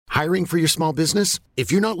Hiring for your small business?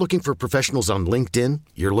 If you're not looking for professionals on LinkedIn,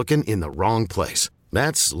 you're looking in the wrong place.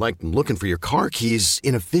 That's like looking for your car keys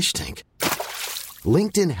in a fish tank.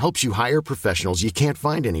 LinkedIn helps you hire professionals you can't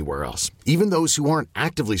find anywhere else, even those who aren't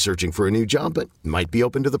actively searching for a new job but might be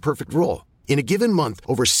open to the perfect role. In a given month,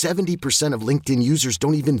 over 70% of LinkedIn users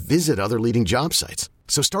don't even visit other leading job sites.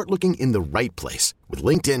 So start looking in the right place. With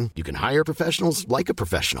LinkedIn, you can hire professionals like a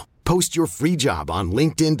professional. Post your free job on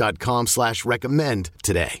linkedin.com/recommend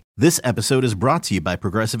today. This episode is brought to you by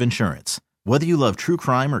Progressive Insurance. Whether you love true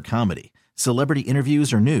crime or comedy, celebrity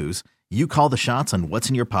interviews or news, you call the shots on what's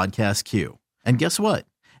in your podcast queue. And guess what?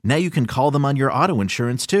 Now you can call them on your auto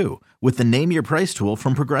insurance too with the Name Your Price tool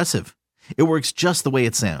from Progressive. It works just the way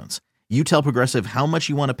it sounds. You tell Progressive how much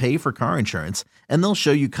you want to pay for car insurance, and they'll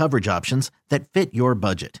show you coverage options that fit your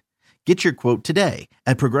budget. Get your quote today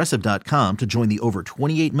at Progressive.com to join the over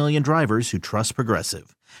 28 million drivers who trust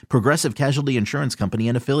Progressive. Progressive Casualty Insurance Company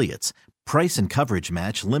and Affiliates. Price and coverage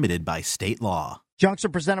match limited by state law. Junks are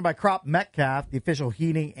presented by Crop Metcalf, the official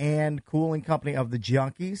heating and cooling company of the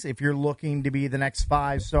Junkies. If you're looking to be the next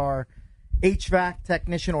 5-star HVAC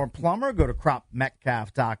technician or plumber, go to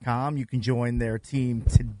cropmetcalf.com. You can join their team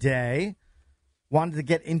today. Wanted to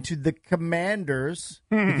get into the Commanders.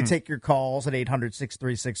 You can take your calls at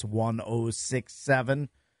 800-636-1067.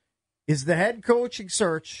 Is the head coaching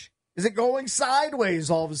search, is it going sideways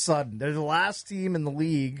all of a sudden? They're the last team in the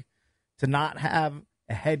league to not have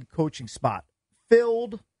a head coaching spot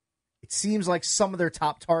filled. It seems like some of their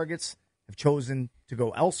top targets have chosen to go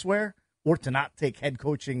elsewhere or to not take head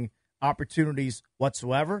coaching opportunities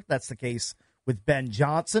whatsoever. That's the case with Ben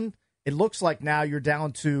Johnson. It looks like now you're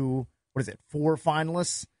down to, 4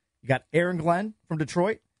 finalists. You got Aaron Glenn from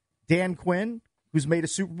Detroit, Dan Quinn, who's made a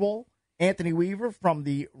Super Bowl, Anthony Weaver from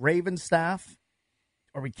the Ravens staff.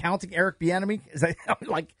 Are we counting Eric Bieniemy? Is that,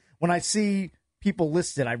 like, when I see people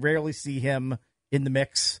listed, I rarely see him in the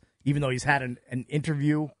mix, even though he's had an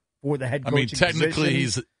interview for the head coaching position. Technically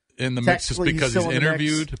he's in the mix just because he's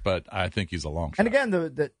interviewed, but I think he's a long shot. And again,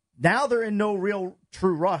 now they're in no real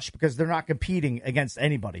true rush because they're not competing against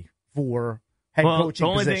anybody for head coaching the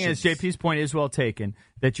only positions. thing is JP's point is well taken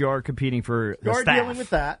that you are competing for the staff. You are dealing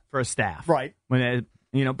with that. For a staff. Right. When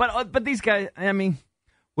but these guys,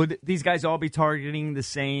 would these guys all be targeting the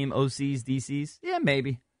same OCs, DCs? Yeah,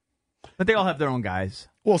 maybe. But they all have their own guys.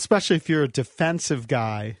 Well, especially if you're a defensive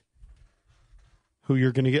guy who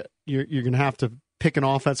you're going to have to pick an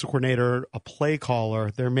offensive coordinator, a play caller.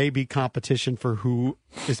 There may be competition for who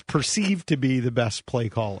is perceived to be the best play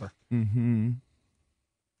caller. Mm-hmm.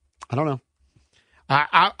 I don't know.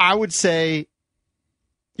 I would say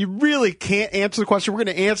you really can't answer the question. We're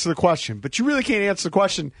going to answer the question, but you really can't answer the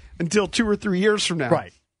question until 2 or 3 years from now.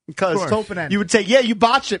 Right. Because you would say, yeah, you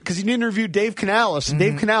botched it because you didn't interview Dave Canales. And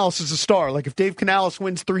Dave Canales is a star. Like if Dave Canales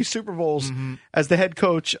wins 3 Super Bowls as the head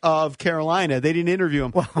coach of Carolina, they didn't interview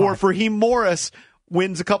him. Or if Raheem Morris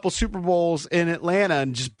wins a couple Super Bowls in Atlanta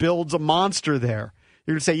and just builds a monster there,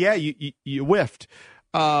 you're going to say, yeah, you whiffed.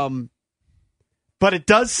 But it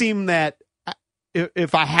does seem that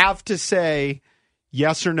if I have to say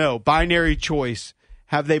yes or no, binary choice,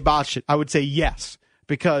 have they botched it? I would say yes,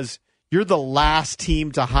 because you're the last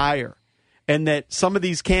team to hire. And that some of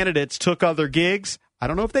these candidates took other gigs. I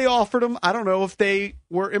don't know if they offered them. I don't know if they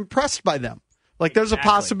were impressed by them. Like there's a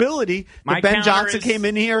possibility that Ben Johnson came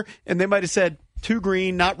in here and they might have said, too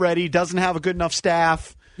green, not ready, doesn't have a good enough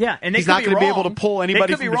staff. Yeah, and he's not going to be able to pull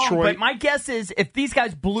anybody from Detroit. But my guess is if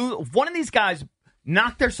one of these guys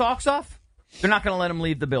knocked their socks off, they're not going to let him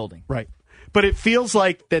leave the building. Right. But it feels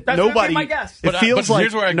like that That's nobody. My guess. It feels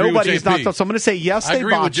like nobody's knocked off. So I'm going to say yes. I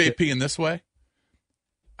agree with JP in this way.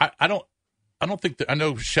 I don't think that. I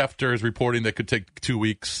know Schefter is reporting that could take 2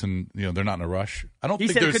 weeks, and they're not in a rush. He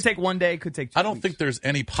said it could take 1 day, could take 2 weeks. I don't think there's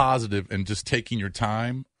any positive in just taking your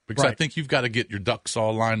time because I think you've got to get your ducks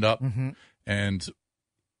all lined up and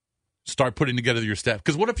start putting together your staff.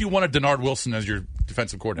 Because what if you wanted Denard Wilson as your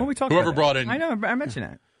defensive coordinator? Whoever brought in. I know. I mentioned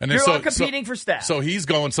that. And you're all competing for staff. So he's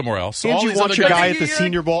going somewhere else. So and all you these want other your guys, guy at the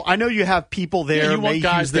Senior Bowl. I know you have people there. Yeah, you want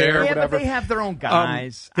guys there. Yeah, whatever. but they have their own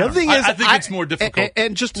guys. The other thing is, I think it's more difficult.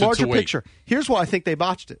 And just larger picture. Here's why I think they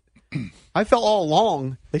botched it. I felt all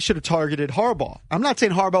along they should have targeted Harbaugh. I'm not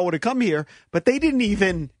saying Harbaugh would have come here, but they didn't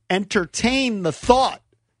even entertain the thought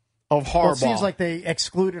of Harbaugh. Well, it seems like they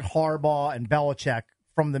excluded Harbaugh and Belichick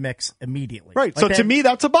from the mix immediately. Right. So to me,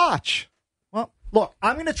 that's a botch. Well, look,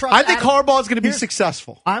 I'm going to trust. I think Harbaugh is going to be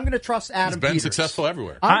successful. I'm going to trust Adam. He's been Peters. successful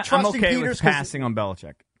everywhere. I'm okay with passing on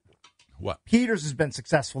Belichick. What? Peters has been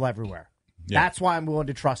successful everywhere. Yeah. That's why I'm willing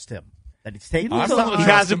to trust him. That he's taking. He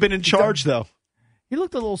hasn't been in charge though. He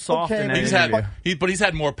looked a little soft in that but he's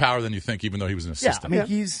had more power than you think, even though he was an assistant. Yeah, I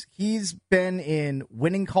mean, he's been in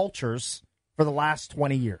winning cultures for the last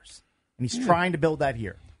 20 years, and he's trying to build that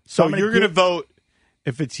here. So you're going to vote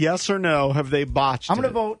if it's yes or no. Have they botched? I'm going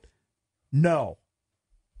to vote no.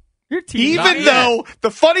 Even though the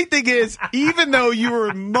funny thing is, even though you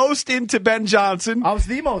were most into Ben Johnson, I was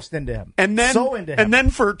the most into him, and then so into him. And then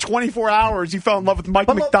for 24 hours, you fell in love with Mike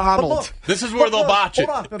McDonald. But look, this is where they'll botch it.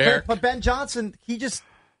 Hold on, but Ben Johnson, he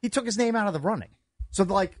took his name out of the running. So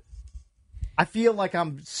like, I feel like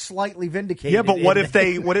I'm slightly vindicated. Yeah, but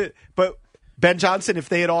but Ben Johnson, if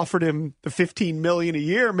they had offered him the $15 million a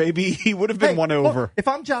year, maybe he would have been won over. Look, if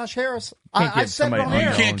I'm Josh Harris, I said it on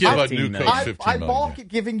air. You can't give a new coach $15 million. I balk at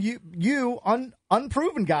giving you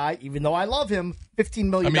unproven guy, even though I love him, $15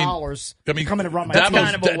 million. I mean, come in and run my team.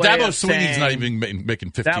 Dabo Swinney's not even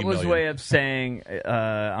making $15 million. That was a way of saying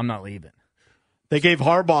I'm not leaving. They gave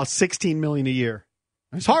Harbaugh $16 million a year.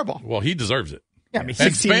 It's Harbaugh. Well, he deserves it. Yeah, I mean,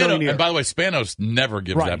 $16 million a year. And by the way, Spanos never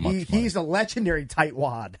gives that much money. He's a legendary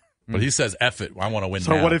tightwad. But he says, F it, I want to win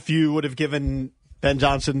now. So what if you would have given Ben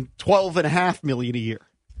Johnson $12.5 million a year?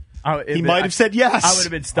 He might have said yes. I would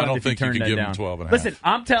have been stunned if he turned that down. Listen,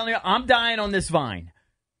 I'm telling you, I'm dying on this vine.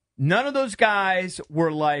 None of those guys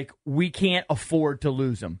were like, we can't afford to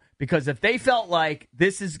lose him. Because if they felt like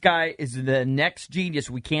guy is the next genius,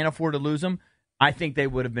 we can't afford to lose him, I think they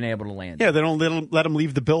would have been able to land him. Yeah, they don't let him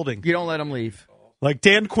leave the building. You don't let him leave. Like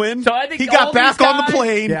Dan Quinn, so I think he got back on the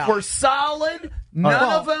plane. Were solid. None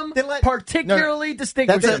of them particularly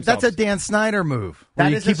distinguished themselves. That's a Dan Snyder move.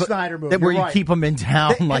 That is a Snyder move. Where you keep him in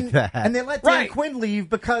town like that. And they let Dan Quinn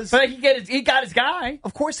leave because... But he got his guy.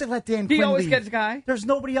 Of course they let Dan Quinn leave. He always gets his guy. There's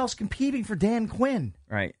nobody else competing for Dan Quinn.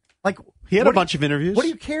 Right. Like he had a bunch of interviews. What do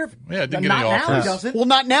you care? Yeah, didn't get not any now offers. he doesn't. Well,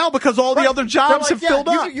 not now because all the other jobs have filled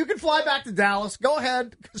up. You can fly back to Dallas. Go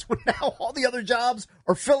ahead, because now all the other jobs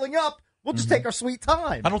are filling up. We'll just take our sweet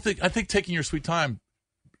time. I think taking your sweet time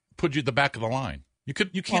put you at the back of the line. You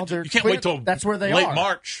can't wait till that's where they late are.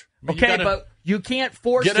 March. But you can't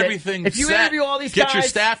force get everything if you set, interview all these guys, get your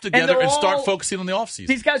staff together and start focusing on the offseason.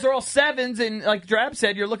 These guys are all 7s, and like Drab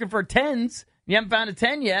said, you're looking for 10s. You haven't found a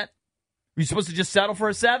 10 yet. Are you supposed to just settle for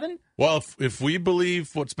a 7? Well, if we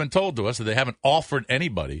believe what's been told to us, that they haven't offered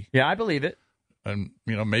anybody. Yeah, I believe it. And,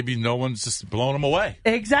 maybe no one's just blowing them away.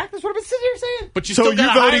 Exactly. That's what I've been sitting here saying. But so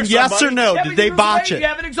you're voting yes or no? Yeah, did they botch it? You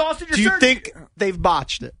haven't exhausted your Do you search. think they've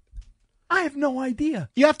botched it? I have no idea.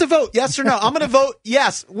 You have to vote yes or no. I'm going to vote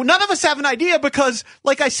yes. Well, none of us have an idea because,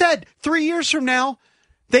 like I said, 3 years from now,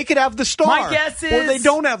 they could have the star. My guess is... Or they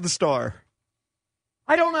don't have the star.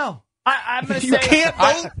 I don't know. I'm going to say... You can't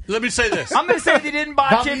vote? Let me say this. I'm going to say they didn't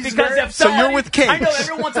botch it because if so you're with Kate. I know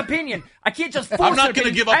everyone's opinion. I can't just force I'm not going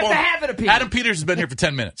to give up I have to have an opinion. Adam Peters has been here for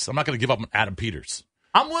 10 minutes. I'm not going to give up on Adam Peters.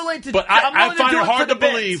 I'm willing to... But I find it hard to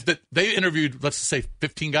bits. believe that they interviewed, let's say,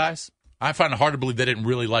 15 guys. I find it hard to believe they didn't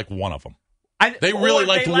really like one of them. They really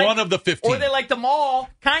liked one of the 15. Or they liked them all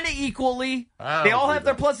kind of equally. They all have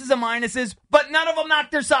their pluses and minuses, but none of them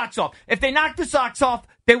knocked their socks off. If they knocked their socks off,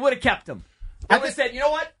 they would have kept them. They would have said, you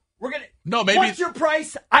know what? We're gonna. No, maybe. What's your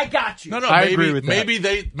price? I got you. No. I agree with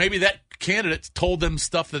that. Maybe that candidate told them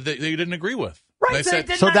stuff that they didn't agree with. Right.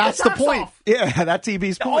 So that's the point. Off. Yeah, that's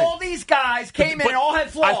EB's point. All these guys came in and all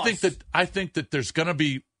had flaws. I think that there's going to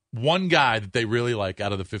be one guy that they really like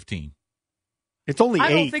out of the 15. It's only 8. I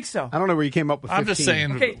don't think so. I don't know where you came up with 15. I'm just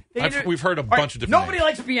saying. Okay, we've heard a bunch of different. Nobody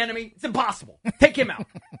names. likes Bieniemy. It's impossible. Take him out.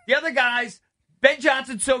 The other guys, Ben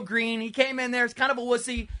Johnson's so green. He came in there. It's kind of a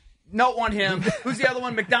wussy. No on him. Who's the other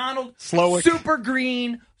one? McDonald. Slowick. Super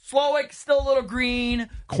green. Slowick, still a little green.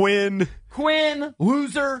 Quinn,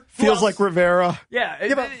 loser. Feels like Rivera.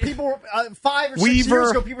 Yeah, but people 5 or 6 Weaver.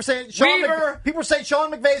 years ago, people were saying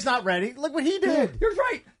Sean McVay's not ready. Look what he did. You're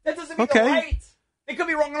right. That doesn't mean they're right. They could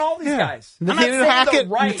be wrong on all these guys.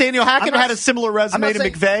 Nathaniel Hackett had a similar resume to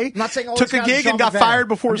McVay. I'm not saying all took a gig and got fired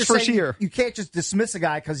before his first year. You can't just dismiss a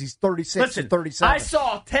guy because he's 36 or 37. I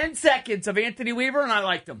saw 10 seconds of Anthony Weaver and I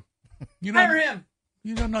liked him. Hire him.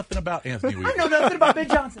 You know nothing about Anthony Weaver. I know nothing about Ben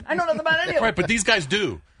Johnson. I know nothing about any of them. Right, but these guys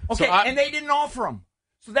do. Okay, and they didn't offer him.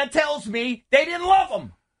 So that tells me they didn't love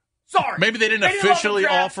him. Sorry. Maybe they didn't officially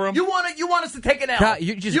offer him. You want us to take an L. Why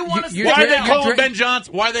are they calling Ben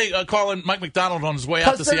Johnson? Why are they calling Mike McDonald on his way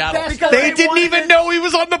out to Seattle? They didn't even know he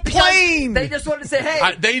was on the plane. They just wanted to say,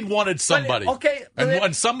 hey. They wanted somebody. And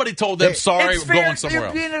when somebody told them, sorry, we're going somewhere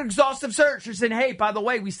else. It's being an exhaustive search. You're saying, hey, by the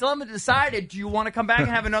way, we still haven't decided. Do you want to come back and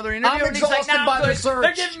have another interview? I'm exhausted by the search.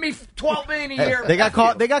 They're giving me $12 million a year. They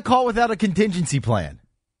got caught without a contingency plan.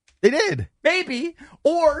 They did. Maybe.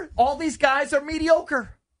 Or all these guys are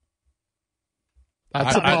mediocre.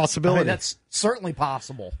 That's a possibility. That's certainly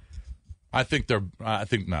possible. I think no. I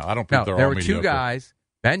don't think they're all mediocre. There were two guys,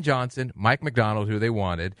 Ben Johnson, Mike McDonald, who they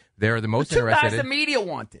wanted. They're the most interested. Two guys the media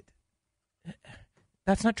wanted.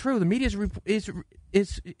 That's not true. The media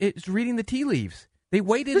is reading the tea leaves. They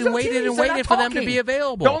waited and waited and waited for them to be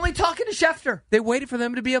available. They're only talking to Schefter. They waited for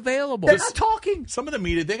them to be available. They're not talking. Some of the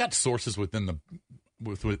media, they got sources within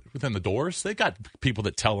the doors. They got people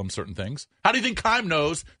that tell them certain things. How do you think Keim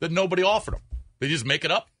knows that nobody offered him? They just make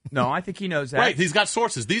it up? No, I think he knows that. Right, he's got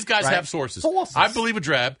sources. These guys have sources. I believe a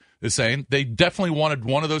Drab is saying they definitely wanted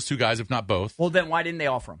one of those two guys, if not both. Well, then why didn't they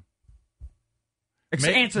offer him?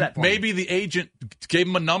 Answer that for maybe me. The agent gave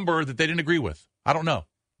him a number that they didn't agree with. I don't know.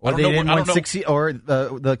 Or they didn't want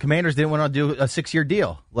the Commanders didn't want to do a 6-year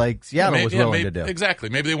deal like Seattle was willing to do. Exactly.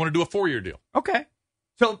 Maybe they want to do a 4-year deal. Okay.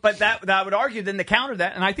 So, but that would argue then the counter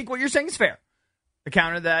that, and I think what you're saying is fair. The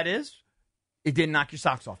counter to that is it didn't knock your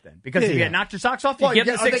socks off then. Because if you had knocked your socks off, you get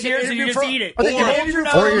the 6 years and you just eat it.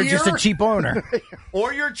 Or you're just a cheap owner.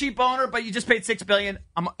 Or you're a cheap owner, but you just paid $6 billion.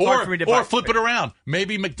 Or flip it around.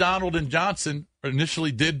 Maybe McDonald and Johnson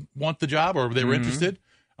initially did want the job, or they were interested.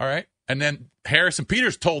 All right. And then Harris and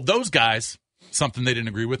Peters told those guys something they didn't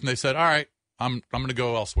agree with, and they said, all right, I'm going to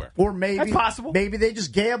go elsewhere. Or maybe that's possible. Maybe they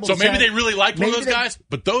just gambled. So maybe they really liked one of those guys,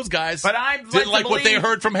 but those guys didn't like what they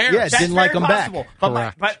heard from Harris. Yeah, didn't like them back.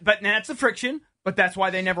 But that's the friction, but that's why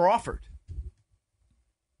they never offered.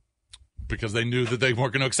 Because they knew that they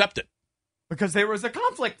weren't going to accept it. Because there was a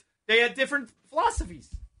conflict. They had different philosophies.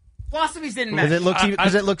 Philosophies didn't match.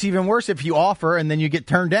 Because it looks even worse if you offer and then you get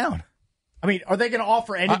turned down. I mean, are they going to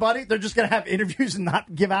offer anybody? They're just going to have interviews and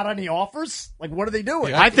not give out any offers? Like, what are they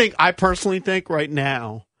doing? Yeah, I personally think right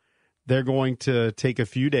now they're going to take a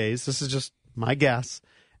few days. This is just my guess.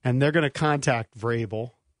 And they're going to contact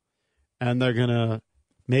Vrabel. And they're going to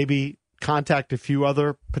maybe contact a few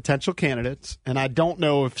other potential candidates. And I don't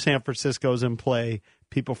know if San Francisco's in play,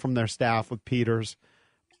 people from their staff with Peters.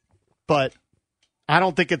 But I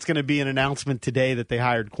don't think it's going to be an announcement today that they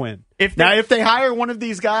hired Quinn. If they hire one of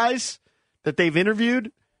these guys that they've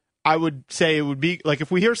interviewed, I would say it would be like if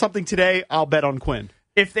we hear something today, I'll bet on Quinn.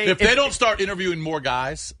 If they don't start interviewing more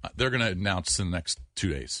guys, they're going to announce in the next 2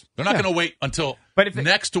 days. They're not going to wait until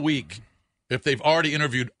next week if they've already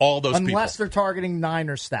interviewed all those people. Unless they're targeting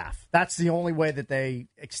Niner staff. That's the only way that they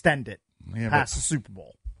extend it past the Super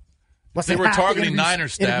Bowl. If they were targeting Niner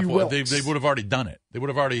staff, they would have already done it. They would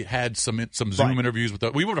have already had some Zoom interviews with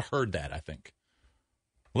we would have heard that, I think.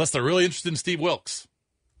 Unless they're really interested in Steve Wilkes.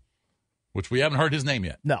 Which we haven't heard his name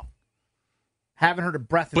yet. No. Haven't heard a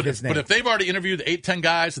breath of his name. But if they've already interviewed 8-10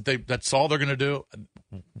 guys that's all they're going to do,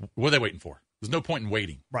 what are they waiting for? There's no point in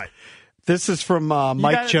waiting. Right. This is from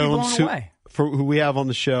Mike Jones, who we have on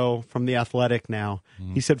the show from The Athletic now.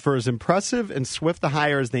 Mm-hmm. He said, for as impressive and swift the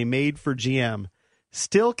hires they made for GM,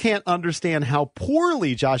 still can't understand how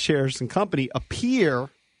poorly Josh Harris and company appear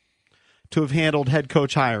to have handled head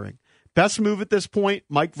coach hiring. Best move at this point,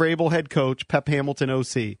 Mike Vrabel, head coach, Pep Hamilton,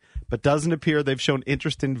 OC. But doesn't appear they've shown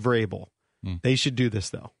interest in Vrabel. They should do this,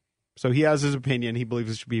 though. So he has his opinion. He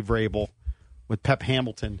believes it should be Vrabel with Pep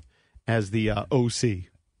Hamilton as the OC.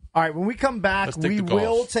 All right, when we come back, we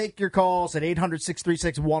will take your calls at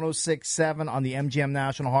 800-636-1067 on the MGM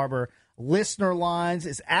National Harbor listener lines.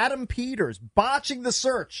 Is Adam Peters botching the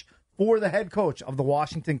search for the head coach of the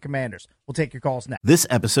Washington Commanders? We'll take your calls next. This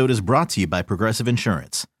episode is brought to you by Progressive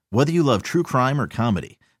Insurance. Whether you love true crime or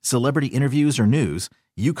comedy, celebrity interviews or news,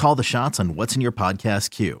 you call the shots on what's in your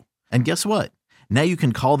podcast queue. And guess what? Now you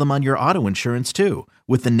can call them on your auto insurance too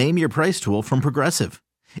with the Name Your Price tool from Progressive.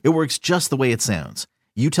 It works just the way it sounds.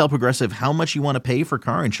 You tell Progressive how much you want to pay for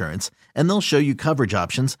car insurance, and they'll show you coverage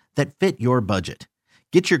options that fit your budget.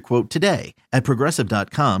 Get your quote today at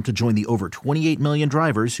Progressive.com to join the over 28 million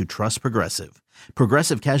drivers who trust Progressive.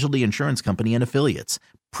 Progressive Casualty Insurance Company and Affiliates.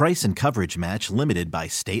 Price and coverage match limited by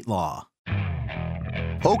state law.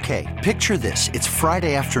 Okay, picture this. It's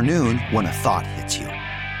Friday afternoon when a thought hits you.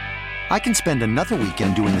 I can spend another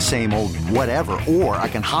weekend doing the same old whatever, or I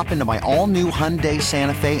can hop into my all-new Hyundai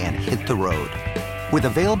Santa Fe and hit the road. With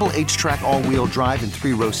available H-Track all-wheel drive and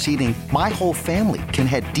 3-row seating, my whole family can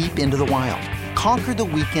head deep into the wild. Conquer the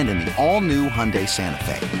weekend in the all-new Hyundai Santa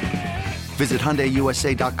Fe. Visit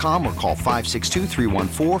HyundaiUSA.com or call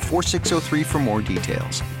 562-314-4603 for more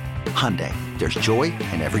details. Hyundai, there's joy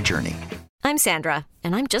in every journey. I'm Sandra,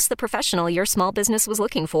 and I'm just the professional your small business was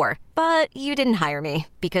looking for. But you didn't hire me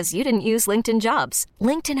because you didn't use LinkedIn Jobs.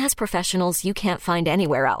 LinkedIn has professionals you can't find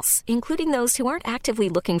anywhere else, including those who aren't actively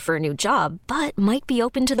looking for a new job, but might be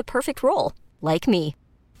open to the perfect role, like me.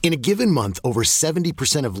 In a given month, over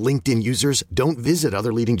 70% of LinkedIn users don't visit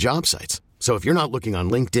other leading job sites. So if you're not looking on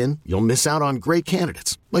LinkedIn, you'll miss out on great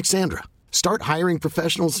candidates like Sandra. Start hiring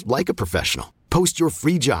professionals like a professional. Post your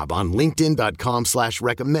free job on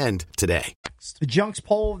linkedin.com/recommend today. The Junks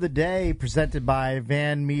poll of the day presented by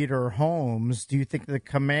Van Meter Homes. Do you think the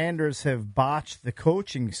Commanders have botched the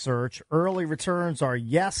coaching search? Early returns are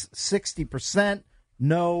yes, 60%,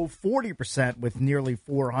 no, 40%, with nearly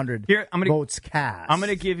 400 votes cast. I'm going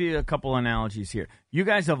to give you a couple analogies here. You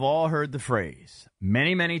guys have all heard the phrase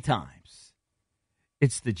many, many times.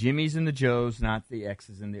 It's the Jimmies and the Joes, not the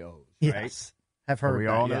X's and the O's, right? Yes, have heard we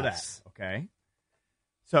that, all know that, okay?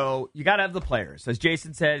 So you got to have the players. As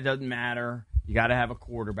Jason said, it doesn't matter. You got to have a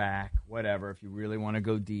quarterback, whatever, if you really want to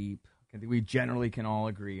go deep. I think we generally can all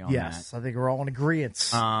agree on that. Yes, I think we're all in agreement.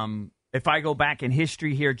 If I go back in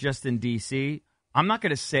history here just in D.C., I'm not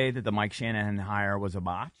going to say that the Mike Shanahan hire was a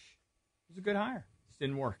botch. It was a good hire. It just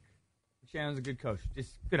didn't work. Shanahan's a good coach.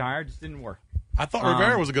 Just good hire, just didn't work. I thought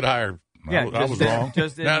Rivera was a good hire. Yeah, I was wrong.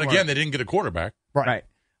 Now, and again, they didn't get a quarterback. Right.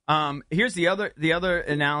 Here's the other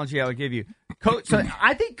analogy I would give you. So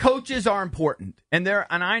I think coaches are important, and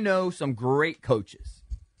I know some great coaches,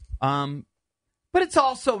 but it's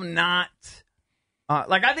also not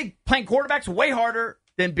I think playing quarterback's way harder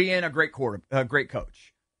than being a great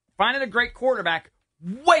coach. Finding a great quarterback,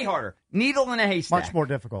 way harder. Needle in a haystack. Much more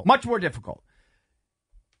difficult. Much more difficult.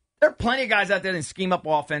 There are plenty of guys out there that scheme up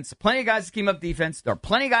offense, plenty of guys that scheme up defense. There are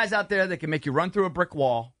plenty of guys out there that can make you run through a brick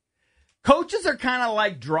wall. Coaches are kind of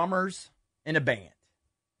like drummers in a band.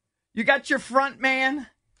 You got your front man,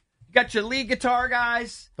 you got your lead guitar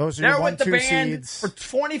guys. Those are They're your with the band seeds for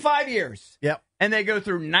 25 years. Yep. And they go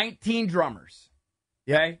through 19 drummers.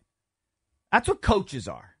 Okay? That's what coaches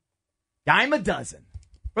are. Dime a dozen.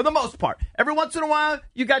 For the most part. Every once in a while,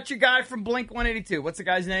 you got your guy from Blink 182. What's the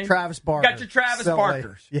guy's name? Travis Barker. You got your Travis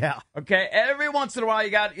Barkers. Yeah. Okay? Every once in a while,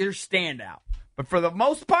 you got your standout. But for the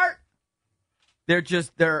most part, they're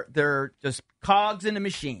just cogs in the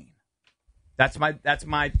machine. That's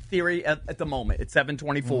my theory at the moment. It's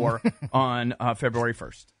 7:24 on February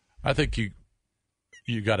 1st. I think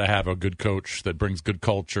you got to have a good coach that brings good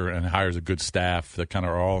culture and hires a good staff that kind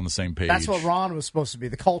of are all on the same page. That's what Ron was supposed to be,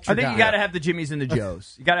 the culture I think guy. you got to have the Jimmies and the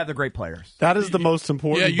Joes. You got to have the great players. That is the most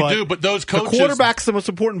important. Yeah, you do, but those coaches... The quarterback's the most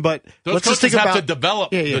important, but those let's coaches just think have about, to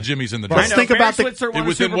develop the Jimmies and the Joes. Let's think about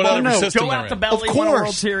within whatever system Joe they're in. Altobelli of won a World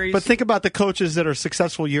course, Series. but think about the coaches that are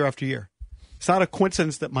successful year after year. It's not a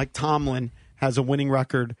coincidence that Mike Tomlin has a winning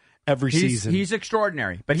record every season. He's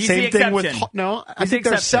extraordinary, but he's Same the thing exception. I think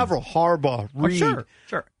there's several. Harbaugh, Reed,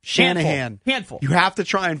 sure. Shanahan. Handful. You have to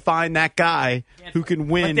try and find that guy who can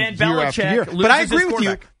win year after year. loses But I agree his with you.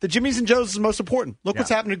 quarterback. The Jimmies and Joes is the most important. Look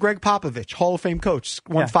what's happened to Greg Popovich, Hall of Fame coach,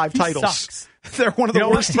 won 5 titles. Sucks. They're one of the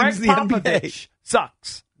worst teams in the Popovich NBA.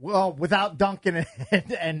 Sucks. Well, without Duncan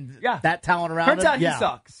and that talent around Turns him. out he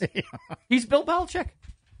sucks. He's Bill Belichick.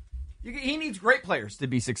 He needs great players to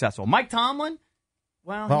be successful. Mike Tomlin, he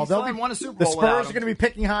still hasn't won a Super Bowl. The Spurs are going to be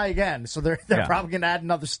picking high again, so they're probably going to add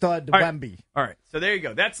another stud to Wemby. All right, so there you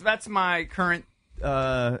go. That's my current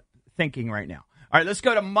thinking right now. All right, let's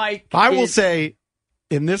go to Mike. I will say,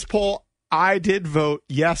 in this poll, I did vote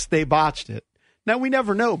yes, they botched it. Now, we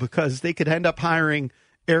never know because they could end up hiring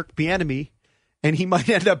Eric Bieniemy, and he might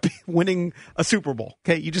end up winning a Super Bowl.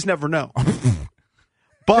 Okay, you just never know.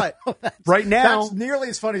 But right now, that's nearly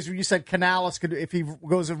as funny as when you said Canales could, if he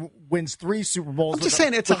goes and wins 3 Super Bowls. I'm just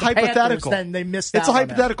saying it's a hypothetical. Then they missed. It's a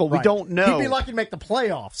hypothetical. We don't know. He'd be lucky to make the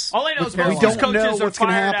playoffs. All I know is we most don't know coaches are what's going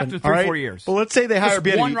to fired happen. after 3-4 years. But let's say they hire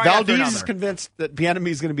Bieniemy. Right Valdez is convinced that Bieniemy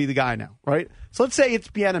is going to be the guy now, right? So let's say it's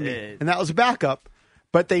Bieniemy, and that was a backup,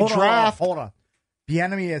 but they draft. Hold on.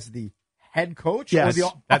 Bieniemy as the head coach? Yes.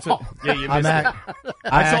 That's what. Yeah, you missed it.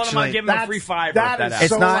 I told him I'd give him a free $5. That is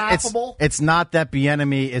so laughable. It's not that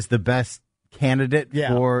Bieniemy is the best candidate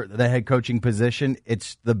for the head coaching position.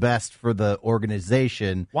 It's the best for the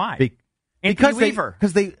organization. Why? Because Weaver.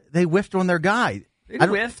 they whiffed on their guy. They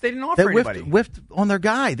didn't whiff. They didn't offer anybody. They whiffed on their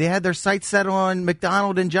guy. They had their sights set on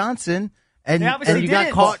McDonald and Johnson, and you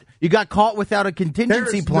got caught. You got caught without a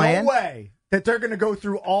contingency plan. There's no way that they're going to go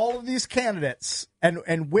through all of these candidates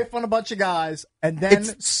and whiff on a bunch of guys and then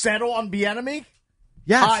settle on Bieniemy?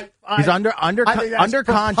 Yes, he's under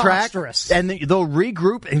contract, and they'll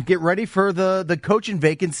regroup and get ready for the coaching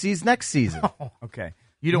vacancies next season. Okay,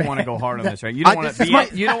 you don't want to go hard on this, right? You don't want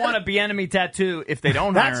a Bieniemy tattoo if they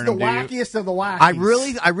don't hire him. That's the wackiest of the wackies. I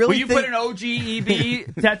really Will you put an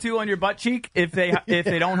OGEB tattoo on your butt cheek if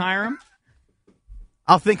they don't hire him?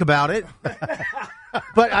 I'll think about it.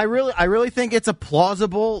 But I really think it's a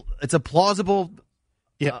plausible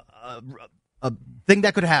thing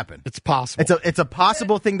that could happen. It's possible. It's a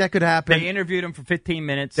possible thing that could happen. They interviewed him for 15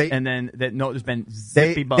 minutes, and then there's been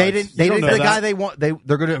zippy buzz. They didn't the guy they want. They're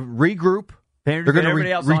going to regroup They're going to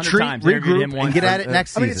retreat, regroup, and get at it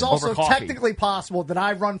next season. I mean, it's also technically possible that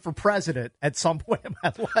I run for president at some point in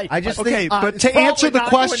my life. I just think, but to answer the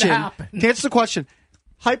question,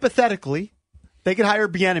 hypothetically, they could hire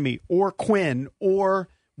Bieniemy or Quinn or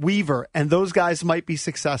Weaver, and those guys might be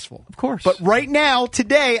successful. Of course. But right now,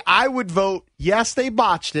 today, I would vote yes, they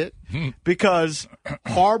botched it because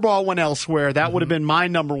Harbaugh went elsewhere. That would have been my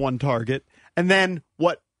number one target. And then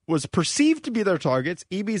what was perceived to be their targets,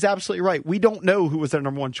 EB's absolutely right. We don't know who was their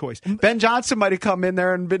number one choice. Ben Johnson might have come in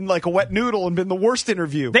there and been like a wet noodle and been the worst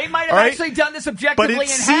interview. They might have actually done this objectively and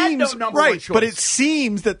had no number one choice. But it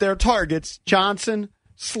seems that their targets, Johnson,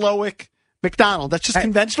 Slowick, McDonald, that's just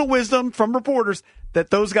conventional wisdom from reporters that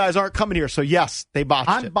those guys aren't coming here. So, yes, they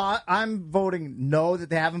botched it. I'm voting no that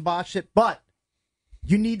they haven't botched it, but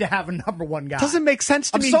you need to have a number one guy. Doesn't make sense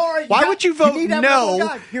to me. I'm sorry. Why would you vote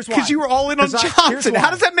no? Because you were all in on Johnson. How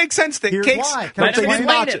does that make sense? Here's why. Let him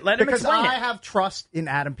explain it. Because I have trust in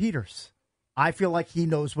Adam Peters. I feel like he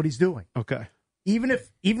knows what he's doing. Okay. Even if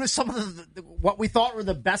some of what we thought were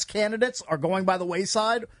the best candidates are going by the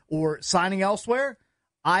wayside or signing elsewhere,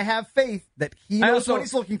 I have faith that he knows what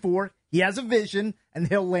he's looking for. He has a vision, and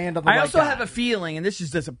he'll land on the right guy. I also have a feeling, and this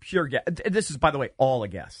is just a pure guess. This is, by the way, all a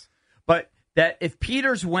guess. But that if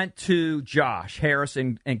Peters went to Josh Harris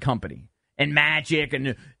and company and Magic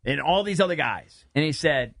and all these other guys, and he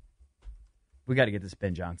said, we got to get this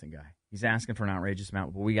Ben Johnson guy. He's asking for an outrageous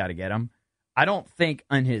amount, but we got to get him. I don't think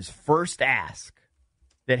on his first ask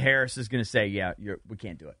that Harris is going to say, yeah, we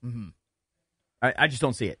can't do it. Mm-hmm. I just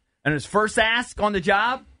don't see it. And his first ask on the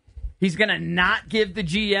job, he's going to not give the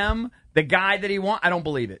GM the guy that he wants. I don't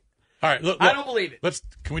believe it. All right, look, I don't believe it.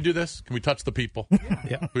 Can we do this? Can we touch the people?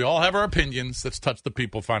 Yeah. We all have our opinions. Let's touch the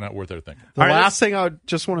people, find out what they're thinking. The last thing I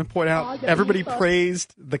just want to point out, everybody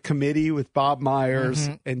praised the committee with Bob Myers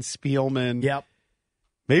and Spielman. Yep.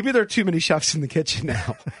 Maybe there are too many chefs in the kitchen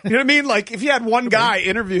now. You know what I mean? Like, if you had one guy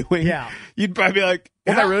interviewing, you'd probably be like,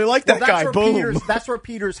 I really like that guy. Boom. That's where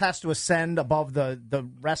Peters has to ascend above the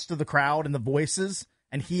rest of the crowd and the voices,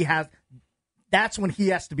 and that's when he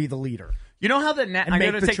has to be the leader. You know how the Nats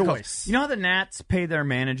make the choice. You know how the Nats pay their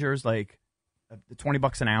managers like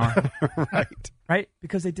 $20 an hour, right?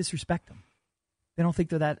 Because they disrespect them. They don't think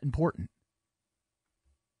they're that important.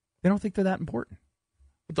 It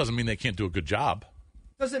doesn't mean they can't do a good job.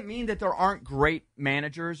 Doesn't mean that there aren't great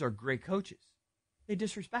managers or great coaches. They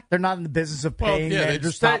disrespect them. They're not in the business of paying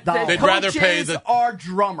managers top dollars. They'd rather pay are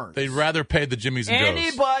drummers. They'd rather pay the Jimmies and Joes.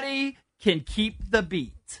 Anybody can keep the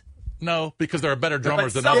beat. No, because there are better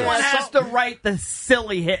drummers than others. Someone has to write the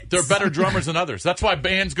silly hits. There are better drummers than others. That's why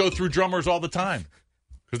bands go through drummers all the time.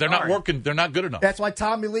 Because they're not working. They're not good enough. That's why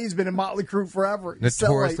Tommy Lee's been in Motley Crue forever.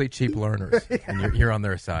 Notoriously cheap learners. And you're on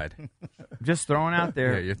their side. Just throwing out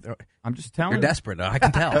there. I'm just telling you. You're desperate. I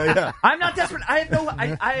can tell. I'm not desperate.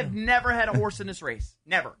 I have never had a horse in this race.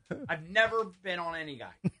 Never. I've never been on any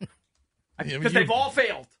guy. Because they've all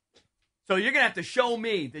failed. So you're going to have to show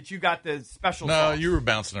me that you got the special sauce. You were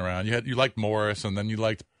bouncing around. You liked Morris, and then you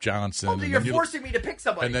liked Johnson. Well, you're forcing me to pick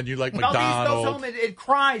somebody. And then you like McDonald. Goes home and it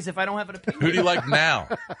cries if I don't have an opinion. Who do you like now?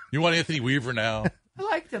 You want Anthony Weaver now? I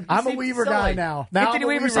liked him. I'm a Weaver guy now. Anthony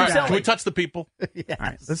Weaver's silly. Can we touch the people? Yes. All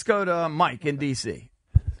right, let's go to Mike in D.C.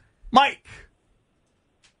 Mike.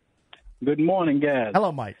 Good morning, guys.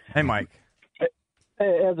 Hello, Mike. Hey, Mike.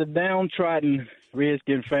 As a downtrodden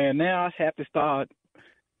Redskin fan, now I have to start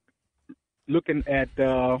looking at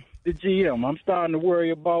the GM. I'm starting to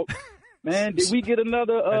worry about, man, did we get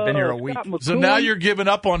another I've been here a week. So now you're giving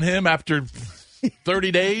up on him after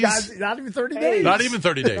 30 days? Guys, not even 30 days. Not even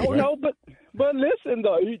 30 days. No, but listen,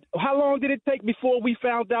 though, how long did it take before we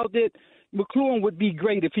found out that McClure would be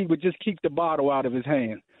great if he would just keep the bottle out of his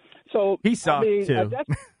hand? So he sucked, too.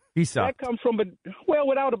 He sucked. That comes from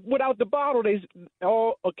without the bottle,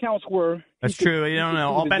 all accounts were. That's true. You don't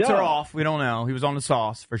know. All bets are off. We don't know. He was on the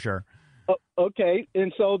sauce for sure. Okay,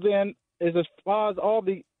 and so then as far as all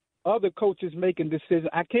the other coaches making decisions,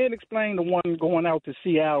 I can't explain the one going out to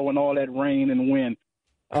Seattle and all that rain and wind.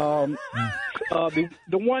 The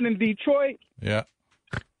one in Detroit,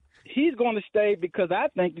 he's going to stay because I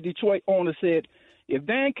think the Detroit owner said, if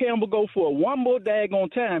Dan Campbell go for one more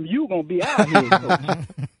daggone time, you're going to be out here.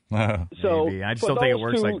 So maybe. I just don't think it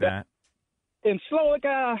works like that. And Slowick,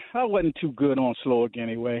 I wasn't too good on Slowick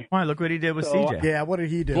anyway. Why, look what he did with CJ. Yeah, what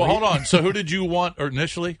did he do? Well, hold on. So who did you want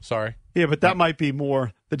initially? Sorry. Yeah, but that might be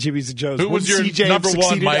more the Jimmies and Joes. Who was your CJ number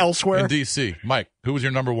one, Mike, elsewhere? in D.C.? Mike, who was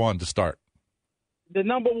your number one to start? I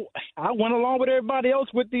went along with everybody else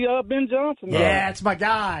with the Ben Johnson. Yeah, it's my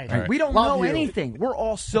guy. Right. We don't know anything. We're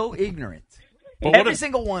all so ignorant. But Every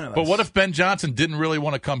single one of us. But what if Ben Johnson didn't really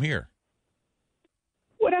want to come here?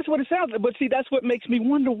 Well, that's what it sounds like. But see, that's what makes me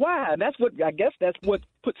wonder why. That's what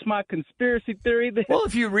puts my conspiracy theory there. Well,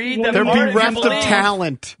 if you read the they're bereft of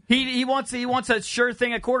talent. He wants a sure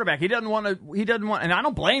thing at quarterback. He doesn't want, and I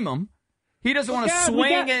don't blame him. He doesn't want to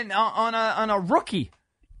swing on a rookie.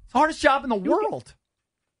 It's the hardest job in the world.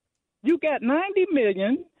 You got $90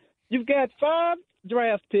 million. You've got 5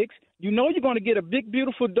 draft picks. You know you're going to get a big,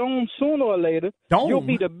 beautiful dome sooner or later. Dome? You'll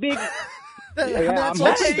be the big. That's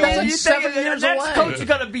you 7 think years the next away. coach is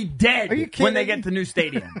going to be dead when they get to the new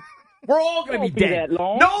stadium. We're all going to be dead.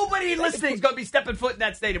 Nobody listening is going to be stepping foot in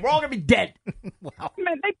that stadium. We're all going to be dead. Wow.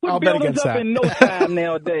 Man, they put buildings up in no time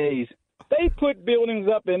nowadays. They put buildings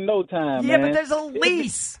up in no time. Yeah, man. but there's a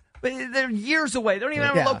lease. They're years away. They don't even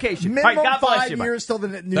have a location. Minimum all right, God 5 years till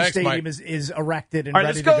the new stadium is erected and all right,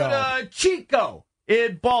 ready to go. Let's go to Chico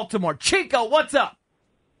in Baltimore. Chico, what's up?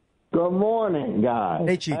 Good morning, guys.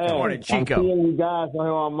 Hey, Chico. Good morning, Chico. I'm seeing you guys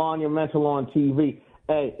on Monumental on TV.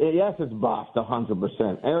 Hey, yes, it's botched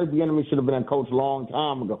 100%. Eric Bieniemy should have been a coach a long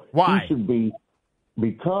time ago. Why? He should be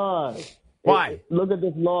because. Why? Look at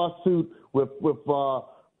this lawsuit with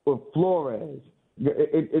Flores.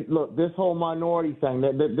 Look, this whole minority thing.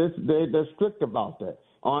 They're strict about that,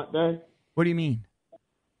 aren't they? What do you mean?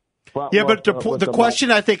 But the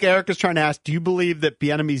question I think Eric is trying to ask: do you believe that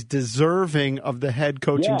Bieniemy's deserving of the head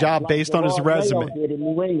coaching job based on his resume? Did in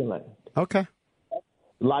New England. Okay.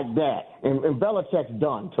 Like that, and Belichick's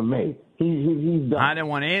done to me. He's done. I didn't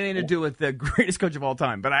want anything to do with the greatest coach of all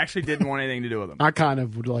time, but I actually didn't want anything to do with him. I kind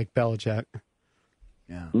of would like Belichick.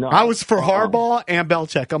 Yeah. No, I was for Harbaugh and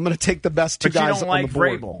Belichick. I'm going to take the best two guys you don't on like the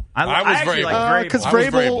board. Vrabel. I was actually Vrabel. like Because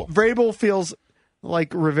Vrabel. Vrabel feels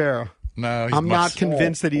like Rivera. No, he's I'm not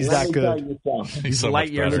convinced that he's that good. He's so light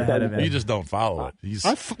much years better. ahead of him. You just don't follow it.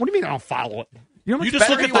 What do you mean I don't follow it? You know how much You just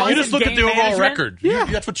better look he was at in the game overall management? record. Yeah.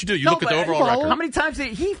 That's what you do. You No, look at the but overall record. How many times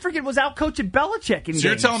did he freaking was out coaching Belichick in So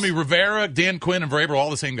you're games? telling me Rivera, Dan Quinn, and Vrabel are all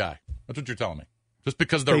the same guy? That's what you're telling me. Just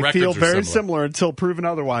because their They records feel are very similar. until proven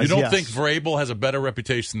otherwise. You don't yes. think Vrabel has a better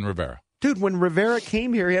reputation than Rivera? Dude, when Rivera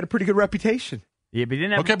came here, he had a pretty good reputation. Yeah, but he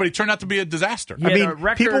didn't have. Okay, but he turned out to be a disaster. He I had mean, a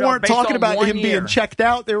record people weren't based talking on about 1 him year. being checked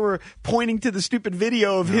out. They were pointing to the stupid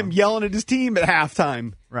video of him yelling at his team at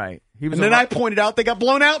halftime. Right. He was And then I pointed out they got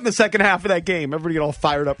blown out in the second half of that game. Everybody got all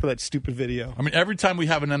fired up for that stupid video. I mean, every time we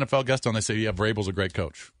have an NFL guest on, they say, yeah, Vrabel's a great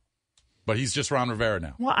coach. But he's just Ron Rivera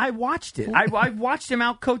now. Well, I watched it. I watched him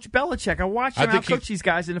out-coach Belichick. I watched him out-coach these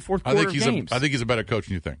guys in the fourth quarter of games. I think he's a better coach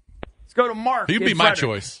than you think. Let's go to Mark. He'd be my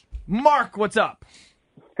choice. Mark, what's up?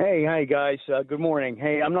 Hey, hi, guys. Good morning.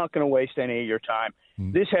 Hey, I'm not going to waste any of your time.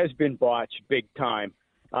 This has been botched big time.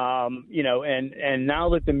 And now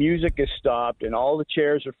that the music is stopped and all the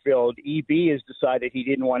chairs are filled, EB has decided he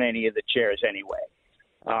didn't want any of the chairs anyway.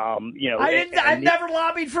 I've never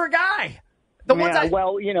lobbied for a guy. And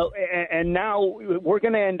now we're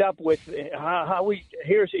going to end up with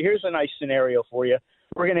here's a nice scenario for you.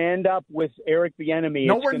 We're going to end up with Eric Bieniemy.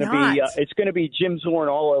 No, we're not. It's going to be Jim Zorn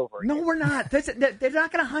all over. No, we're not. They're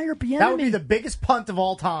not going to hire Bieniemy. That would be the biggest punt of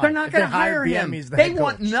all time. They're not going to hire him. They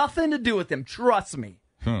want nothing to do with him. Trust me.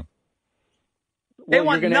 They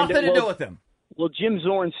want nothing to do with him. Well, Jim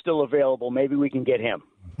Zorn's still available. Maybe we can get him.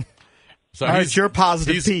 So all right, you're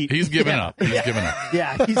positive, Pete. He's given up. He's given up.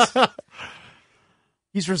 Yeah,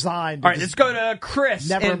 he's resigned. All right, let's go to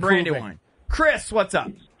Chris in Brandywine. Chris, what's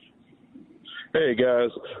up? Hey, guys.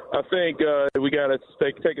 I think we got to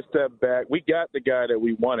take a step back. We got the guy that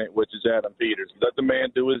we wanted, which is Adam Peters. Let the man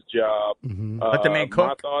do his job. Mm-hmm. Let the man cook.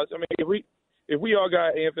 My thoughts, I mean, if we all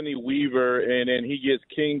got Anthony Weaver and then he gets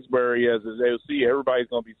Kingsbury as his OC, everybody's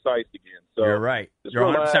going to be psyched again. So you're right. You're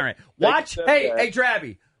 100% right. Watch. Hey,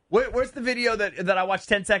 Drabby. Where's the video that I watched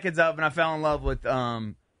 10 seconds of and I fell in love with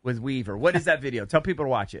Weaver? What is that video? Tell people to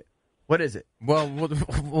watch it. What is it? Well,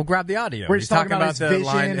 we'll grab the audio. We're just talking about the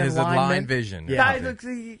line vision. Yeah.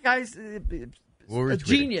 Guy's a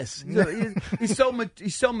genius. He's so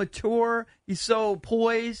mature. He's so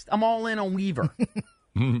poised. I'm all in on Weaver.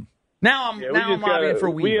 Now I'm lobbying for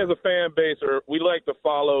Weaver. We as a fan base, we like to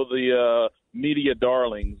follow the media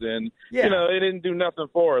darlings, and they didn't do nothing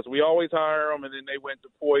for us. We always hire them, and then they went to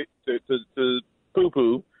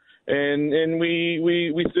poo-poo. And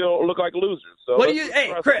we still look like losers. So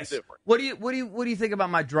Chris? What do you think about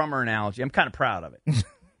my drummer analogy? I'm kind of proud of it.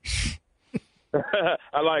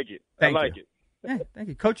 I like it. Thank you. It. Yeah, thank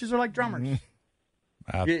you. Coaches are like drummers.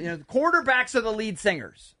 The quarterbacks are the lead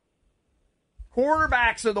singers.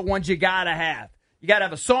 Quarterbacks are the ones you gotta have. You gotta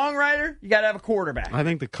have a songwriter. You gotta have a quarterback. I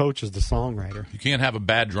think the coach is the songwriter. You can't have a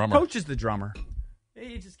bad drummer. Coach is the drummer.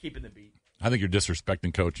 He's just keeping the beat. I think you're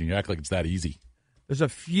disrespecting coaching. You act like it's that easy. There's a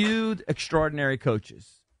few extraordinary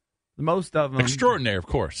coaches. Most of them extraordinary, of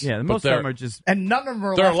course. Yeah, most of them are just, and none of them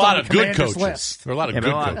are. There are a lot of good coaches. List. There are a lot of good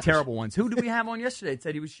a lot coaches. Of terrible ones. Who did we have on yesterday? It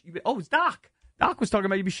said he was. Oh, it's Doc. Doc was talking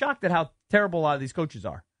about you'd be shocked at how terrible a lot of these coaches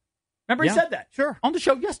are. Remember, he said that. Sure, on the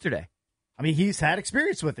show yesterday. I mean, he's had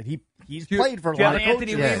experience with it. He's played for a lot of coaches.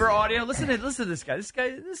 Anthony Weaver audio. Listen to this guy.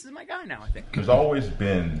 This is my guy now. I think there's always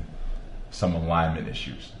been some alignment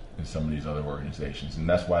issues in some of these other organizations, and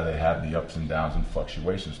that's why they have the ups and downs and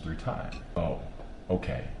fluctuations through time. Oh,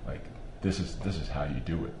 okay, like this is how you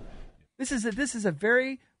do it. This is a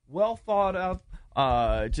very well thought out,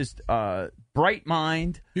 bright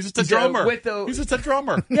mind. He's just a drummer. He's just a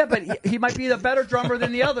drummer. Yeah, but he might be the better drummer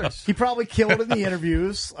than the others. He probably killed in the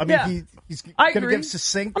interviews. I mean, he's going to give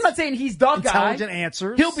succinct. I'm not saying he's the intelligent guy.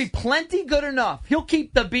 Answers. He'll be plenty good enough. He'll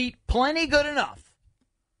keep the beat plenty good enough.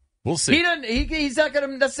 We'll see. He's not going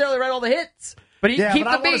to necessarily write all the hits, but he keep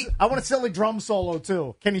the beat. I want a silly drum solo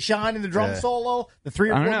too. Can he shine in the drum solo? The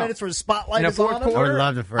 3 or 4 minutes where the spotlight is on him. I would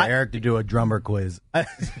love for Eric to do a drummer quiz.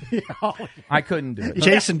 I couldn't do it.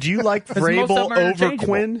 Jason, do you like Vrabel over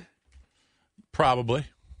Quinn? Probably.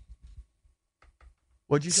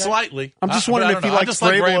 What'd you say? Slightly. I'm just wondering if you like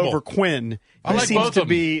Vrabel over Quinn. I like seems both to of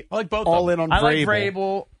be I like both all in on Vrabel. I like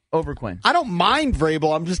Vrabel over Quinn. I don't mind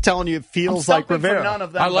Vrabel. I'm just telling you, it feels like Rivera. None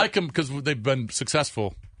of them, I like him because they've been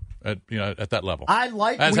successful at that level. I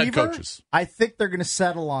like as Weaver. Head coaches. I think they're going to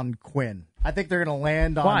settle on Quinn. I think they're going to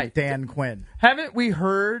land on Dan Quinn. Haven't we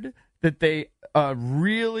heard that they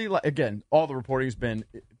really like? Again, all the reporting has been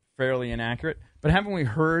fairly inaccurate, but haven't we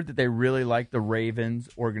heard that they really like the Ravens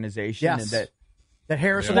organization and that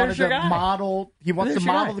Harrison wanted to model. He wants to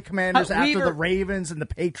model the Commanders after the Ravens and the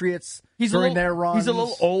Patriots during their runs. He's a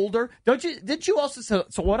little older, don't you? Didn't you also? So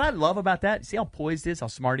what I love about that, see how poised he is, how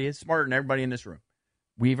smart he is, smarter than everybody in this room.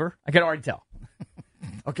 Weaver, I can already tell.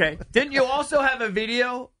 Okay, didn't you also have a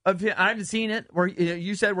video of him? I haven't seen it where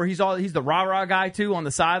you said where he's the rah-rah guy too on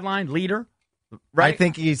the sideline, leader. Right? I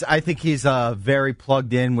think he's very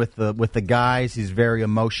plugged in with the guys. He's very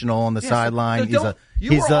emotional on the sideline. So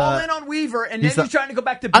you were all in on Weaver, and then you're trying to go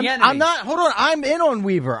back to Bieniemy. I'm not. Hold on. I'm in on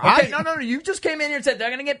Weaver. Okay, no. You just came in here and said they're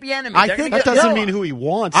going to get Bieniemy. I think that doesn't mean who he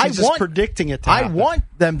wants. He's just predicting it to happen. I want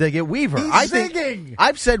them to get Weaver.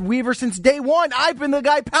 I've said Weaver since day one. I've been the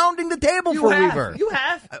guy pounding the table for Weaver. You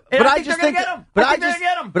have. But I think they're going to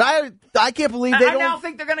get him. But I can't believe they don't. I now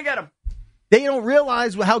think they're going to get him. They don't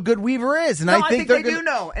realize how good Weaver is, and I think they do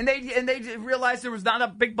know, and they realized there was not a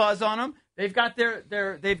big buzz on him. They've got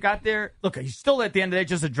their look. He's still at the end of the day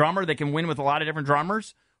just a drummer. They can win with a lot of different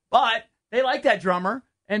drummers, but they like that drummer,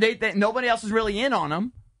 and they nobody else is really in on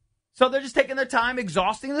him, so they're just taking their time,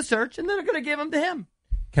 exhausting the search, and they're going to give him to him.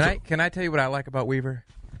 Can I tell you what I like about Weaver?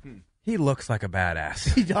 He looks like a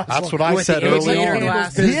badass. He does. That's what I said earlier. He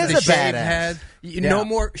is a badass. Head. No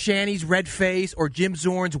more Shanny's red face or Jim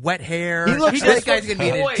Zorn's wet hair. He looks this guy's going to be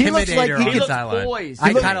an intimidator on the sideline.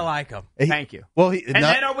 I kind of like him. Thank you. Well,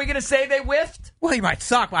 then are we going to say they whiffed? Well, he might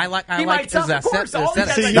suck, but I like his setup.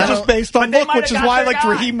 See, you're just based on look, which is why I like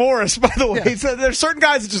Raheem Morris, by the way. So there's certain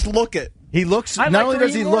guys that just look it. He looks. Not only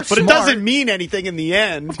does he look smart, but it doesn't mean anything in the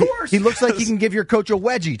end. Of course, he looks like he can give your coach a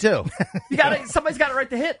wedgie too. Somebody's got to write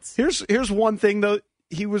the hits. Here's one thing though.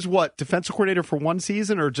 He was defensive coordinator for one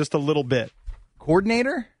season or just a little bit?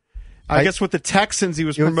 Coordinator? I guess with the Texans, he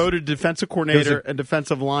was promoted to defensive coordinator and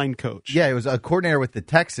defensive line coach. Yeah, he was a coordinator with the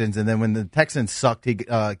Texans, and then when the Texans sucked, he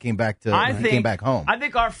came back home. I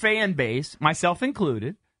think our fan base, myself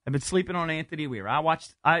included, have been sleeping on Anthony Weaver. I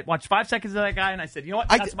watched 5 seconds of that guy, and I said, you know what?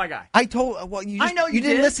 That's my guy. I know you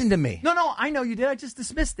didn't listen to me. No, I know you did. I just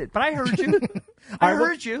dismissed it, but I heard you. I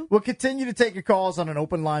heard you. We'll continue to take your calls on an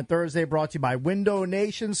open line Thursday brought to you by Window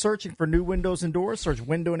Nation. Searching for new windows and doors, search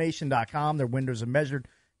windownation.com. Their windows are measured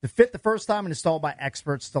to fit the first time and installed by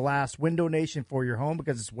experts to last. Window Nation for your home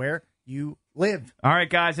because it's where you live. All right,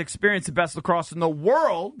 guys, experience the best lacrosse in the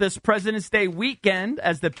world this President's Day weekend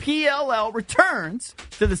as the PLL returns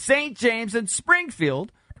to the St. James in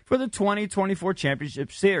Springfield for the 2024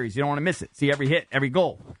 Championship Series. You don't want to miss it. See every hit, every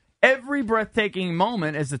goal, every breathtaking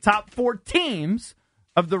moment as the top 4 teams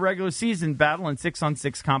of the regular season battle in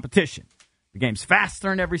 6-on-6 competition. The game's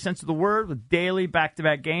faster in every sense of the word with daily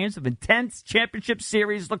back-to-back games of intense Championship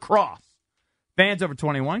Series lacrosse. Fans over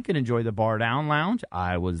 21 can enjoy the Bar Down Lounge.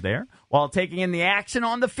 I was there. While taking in the action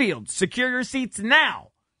on the field. Secure your seats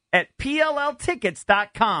now at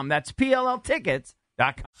PLLtickets.com. That's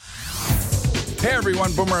PLLtickets.com. Hey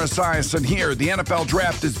everyone, Boomer Esiason here. The NFL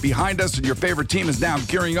draft is behind us and your favorite team is now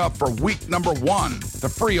gearing up for week number 1. The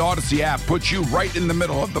free Odyssey app puts you right in the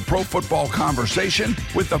middle of the pro football conversation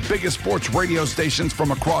with the biggest sports radio stations from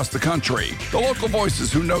across the country. The local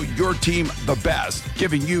voices who know your team the best,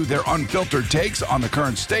 giving you their unfiltered takes on the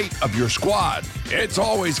current state of your squad. It's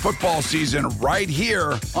always football season right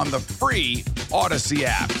here on the free Odyssey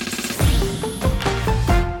app.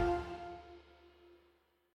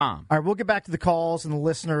 All right, we'll get back to the calls and the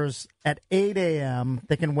listeners at 8 a.m.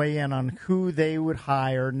 They can weigh in on who they would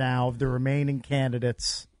hire now of the remaining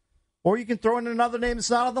candidates. Or you can throw in another name that's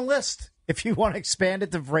not on the list if you want to expand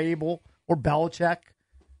it to Vrabel or Belichick.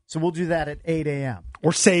 So we'll do that at 8 a.m. Or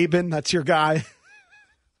Saban, that's your guy.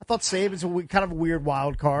 I thought Saban's kind of a weird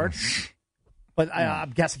wild card, but I'm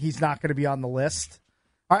guessing he's not going to be on the list.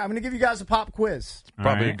 All right, I'm going to give you guys a pop quiz.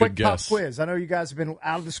 Probably a quick good guess. Pop quiz. I know you guys have been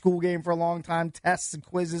out of the school game for a long time. Tests and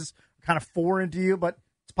quizzes are kind of foreign to you, but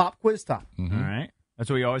it's pop quiz time. Mm-hmm. All right. That's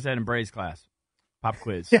what we always had in Bray's class. Pop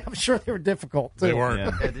quiz. Yeah, I'm sure they were difficult, too. They weren't.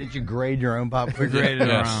 Yeah. Did you grade your own pop quiz? We graded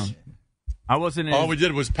our own. I wasn't. All we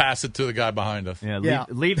did was pass it to the guy behind us. Yeah,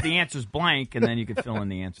 leave the answers blank, and then you could fill in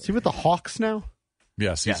the answer. Is he with the Hawks now?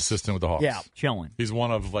 Yes, he's assistant with the Hawks. Yeah, chilling. He's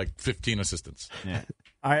one of like 15 assistants. Yeah.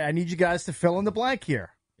 All right, I need you guys to fill in the blank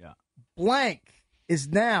here. Yeah. Blank is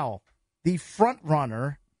now the front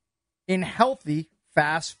runner in healthy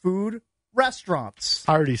fast food restaurants.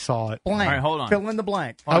 I already saw it. Blank. All right, hold on. Fill in the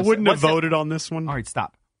blank. I wouldn't have voted on this one. All right,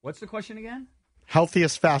 stop. What's the question again?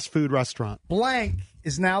 Healthiest fast food restaurant. Blank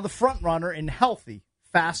is now the front runner in healthy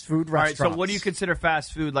fast food restaurants. All right, so what do you consider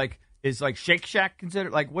fast food? Like, is like Shake Shack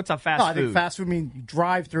considered? Like, what's a fast food? I think fast food means you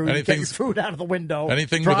drive through, you get your food out of the window.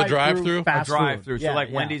 Anything with a drive-through? Fast a drive-through. food. So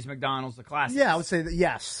like Wendy's, McDonald's, the classics. Yeah, I would say that,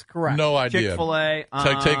 yes, correct. No idea. Chick-fil-A.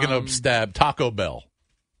 Taking a stab. Taco Bell.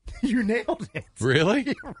 You nailed it.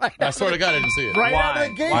 Really? Right I swear to God, I didn't see it. Right Why? out of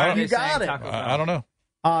the gate, Why are you they got saying it. Taco Bell? I don't know.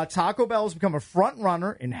 Taco Bell has become a front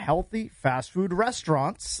runner in healthy fast food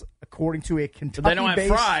restaurants, according to a But they don't have Kentucky-based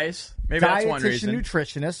fries. Maybe that's one reason.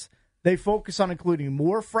 nutritionist. They focus on including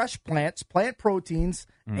more fresh plants, plant proteins,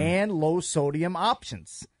 and low-sodium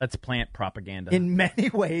options. That's plant propaganda. In many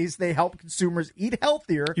ways, they help consumers eat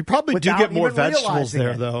healthier. You probably do without get more even vegetables realizing there,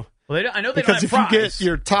 it. though. Well, I know they Because don't if have you fries. get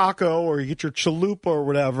your taco or you get your chalupa or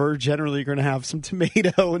whatever, generally you're going to have some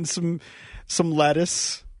tomato and some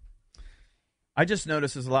lettuce. I just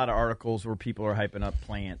noticed there's a lot of articles where people are hyping up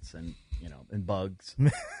plants and and bugs.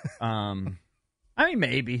 I mean,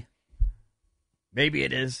 maybe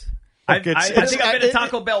it is. I think I've been to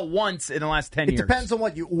Taco Bell once in the last 10 It years. depends on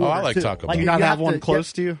what you order. Oh, I like too. Taco Bell. Do you you not have to one get-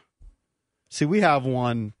 close to you? See, we have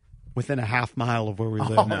one within a half mile of where we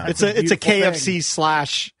live. Oh, now. that's It's a beautiful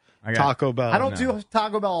KFC / Taco Bell. I don't do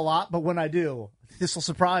Taco Bell a lot, but when I do, this will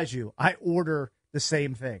surprise you. I order the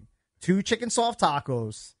same thing: 2 chicken soft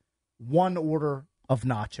tacos, 1 order of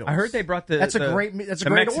nachos. I heard they brought That's a great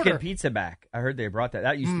Mexican order. pizza back. I heard they brought that.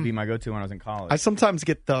 That used to be my go-to when I was in college. I sometimes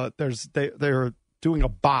get they're doing a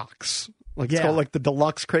box. Like it's called like the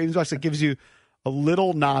deluxe cravings box that gives you a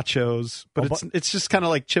little nachos, but it's just kind of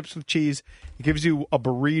like chips with cheese. It gives you a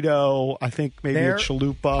burrito, I think maybe a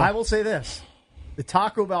chalupa. I will say this. The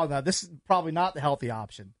Taco Bell, now this is probably not the healthy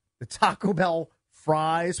option. The Taco Bell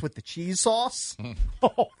fries with the cheese sauce.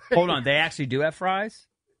 Hold on, they actually do have fries?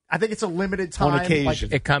 I think it's a limited time. On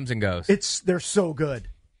occasion. It comes and goes. They're so good.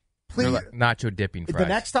 Please, They're like nacho dipping fries. the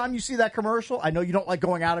next time you see that commercial, I know you don't like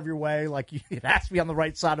going out of your way. Like it has to be on the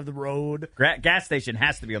right side of the road. Gas station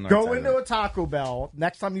has to be on the right Go side into a Taco Bell.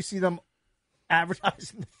 Next time you see them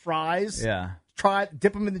advertising the fries,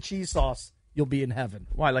 dip them in the cheese sauce. You'll be in heaven.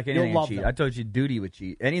 Why? Like You'll anything love cheese. them. I told you duty with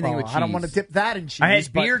cheese. Anything with cheese. I don't want to dip that in cheese. I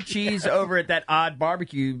had beer cheese over at that odd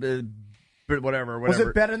barbecue, whatever. Was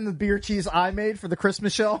it better than the beer cheese I made for the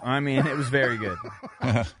Christmas show? I mean, it was very good.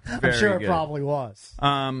 I'm sure it probably was.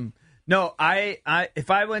 No, I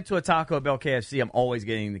if I went to a Taco Bell KFC, I'm always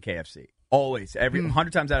getting the KFC. Always.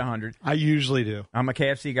 100 times out of 100. I usually do. I'm a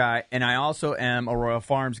KFC guy, and I also am a Royal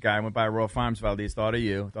Farms guy. I went by Royal Farms Valdez. Thought of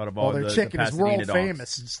you. Thought of all their the chicken is Pasadena world dogs.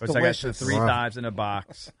 famous. It's Which delicious. I got the 3 thighs in a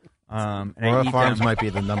box. And Royal I eat Farms them. might be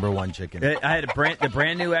the number one chicken. I had the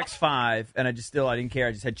brand new X5, and I didn't care.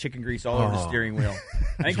 I just had chicken grease all over the steering wheel.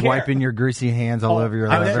 I didn't Just care. wiping your greasy hands all over your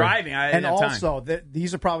I was leather. driving. I And didn't have time. also,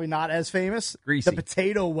 these are probably not as famous. Greasy. The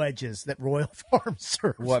potato wedges that Royal Farms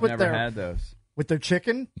serves. Well, I've with never their, had those. With their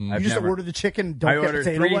chicken? You I've just never. order the chicken, I don't get ordered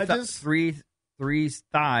potato wedges? three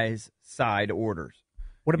thighs side orders.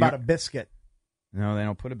 What about a biscuit? No, they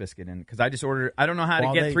don't put a biscuit in because I just ordered. I don't know how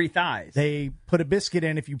to get 3 thighs. They put a biscuit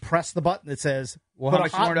in if you press the button that says how put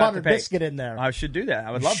much a hot buttered biscuit in there. I should do that.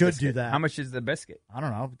 I would love should do that. How much is the biscuit? I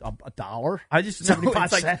don't know, $1. I just 75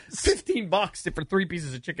 it's like cents. $15 for 3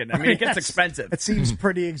 pieces of chicken. I mean, it gets expensive. It seems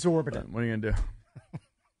pretty exorbitant. What are you gonna do?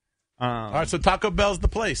 All right, so Taco Bell's the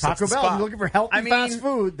place. Taco Bell, if you're looking for healthy fast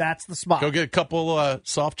food, that's the spot. Go get a couple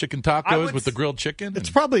soft chicken tacos with the grilled chicken. It's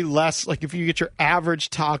probably less, like if you get your average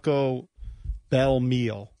Taco Bell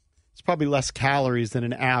meal, it's probably less calories than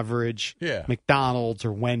an average McDonald's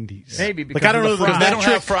or Wendy's. Maybe because like, I don't know because they don't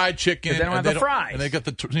have fried chicken. They don't have the fries. And they got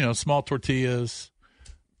the small tortillas.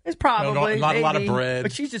 It's probably not a lot of bread.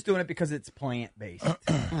 But she's just doing it because it's plant-based.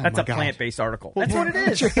 That's a plant-based article. That's what it is.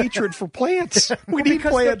 What's your hatred for plants? We need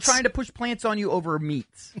because plants. they're trying to push plants on you over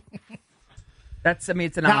meats. It's an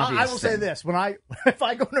now, obvious I will say this. If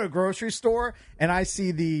I go to a grocery store and I see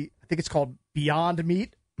I think it's called Beyond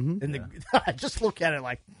Meat, and I just look at it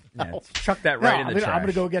like, no. Chuck that right in the trash. I'm going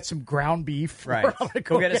to go get some ground beef. Right. I'm gonna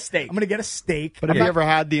go get a steak. I'm going to get a steak. But have you ever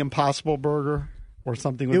had the Impossible Burger? Or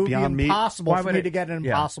something with Beyond Meat. It would be impossible for me to get an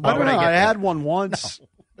Impossible. I don't know. I had one once,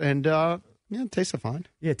 and it tasted fine.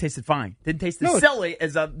 Yeah, it tasted fine. Didn't taste as silly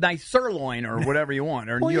as a nice sirloin or whatever you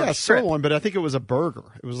want. Or New York strip. Sirloin, but I think it was a burger.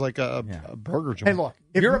 It was like a burger joint. Hey, look,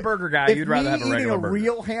 if you're a burger guy, you'd rather have a regular burger. Eating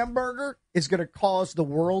a real hamburger is going to cause the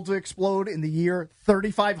world to explode in the year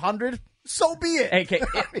 3500. So be it. Okay,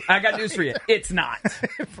 I got news for you. It's not.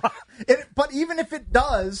 But even if it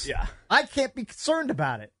does, I can't be concerned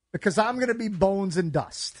about it. Because I'm going to be bones and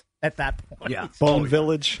dust at that point. Yeah. Bone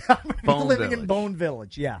Village. I'm going to be living in Bone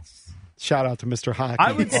Village, yes. Shout out to Mr. Hockey.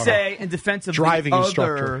 I would say, in defense of driving the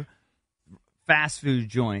instructor. other fast food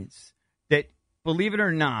joints, that, believe it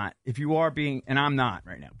or not, if you are being, and I'm not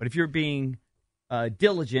right now, but if you're being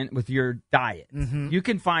diligent with your diet, you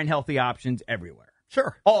can find healthy options everywhere.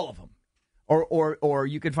 Sure. All of them. Or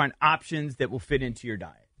you can find options that will fit into your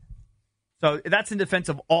diet. So that's in defense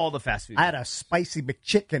of all the fast food. I had a spicy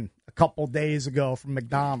McChicken a couple days ago from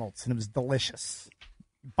McDonald's, and it was delicious.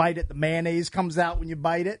 You bite it, the mayonnaise comes out when you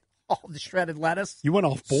bite it. Oh, the shredded lettuce. You went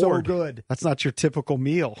off board. So good. That's not your typical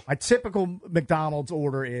meal. My typical McDonald's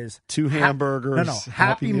order is 2 hamburgers.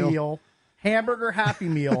 Happy Meal. Hamburger, Happy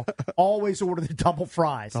Meal. Always order the double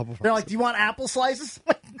fries. They're like, do you want apple slices?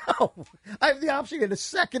 I'm like, no. I have the option to get a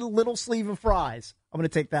second little sleeve of fries. I'm going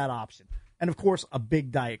to take that option. And, of course, a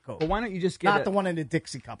big Diet Coke. But why don't you just get Not the one in a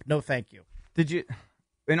Dixie cup. No, thank you. Did you,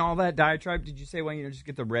 in all that diatribe, did you say, well, just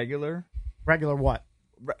get the regular? Regular what?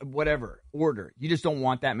 Whatever. Order. You just don't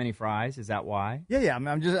want that many fries? Is that why? Yeah.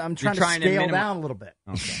 I'm trying to scale down a little bit.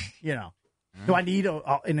 Okay. Do I need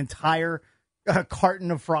an entire carton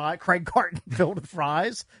of fries, Craig carton filled with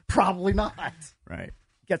fries? Probably not. Right.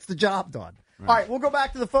 Gets the job done. All right, we'll go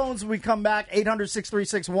back to the phones when we come back.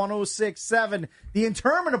 800-636-1067. The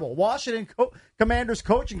interminable Washington Commanders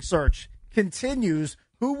coaching search continues.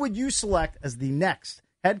 Who would you select as the next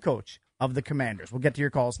head coach of the Commanders? We'll get to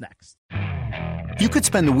your calls next. You could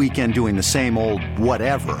spend the weekend doing the same old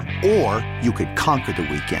whatever, or you could conquer the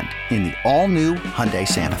weekend in the all-new Hyundai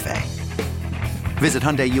Santa Fe. Visit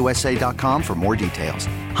HyundaiUSA.com for more details.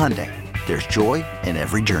 Hyundai, there's joy in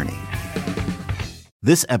every journey.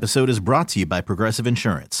 This episode is brought to you by Progressive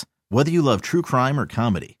Insurance. Whether you love true crime or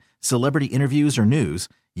comedy, celebrity interviews or news,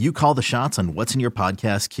 you call the shots on what's in your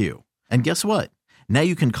podcast queue. And guess what? Now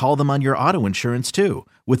you can call them on your auto insurance too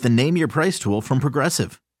with the Name Your Price tool from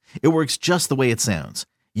Progressive. It works just the way it sounds.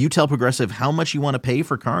 You tell Progressive how much you want to pay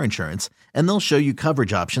for car insurance, and they'll show you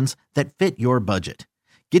coverage options that fit your budget.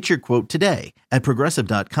 Get your quote today at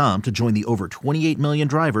Progressive.com to join the over 28 million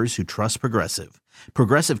drivers who trust Progressive.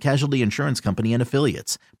 Progressive Casualty Insurance Company and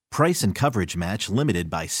Affiliates. Price and coverage match limited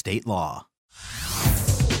by state law.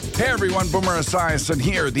 Hey everyone, Boomer Esiason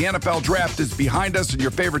here. The NFL Draft is behind us and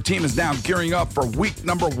your favorite team is now gearing up for week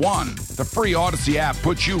number 1. The free Odyssey app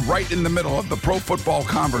puts you right in the middle of the pro football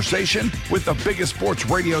conversation with the biggest sports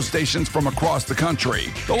radio stations from across the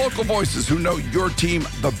country. The local voices who know your team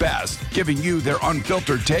the best, giving you their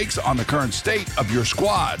unfiltered takes on the current state of your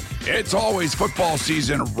squad. It's always football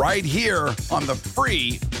season right here on the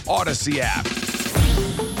free Odyssey app.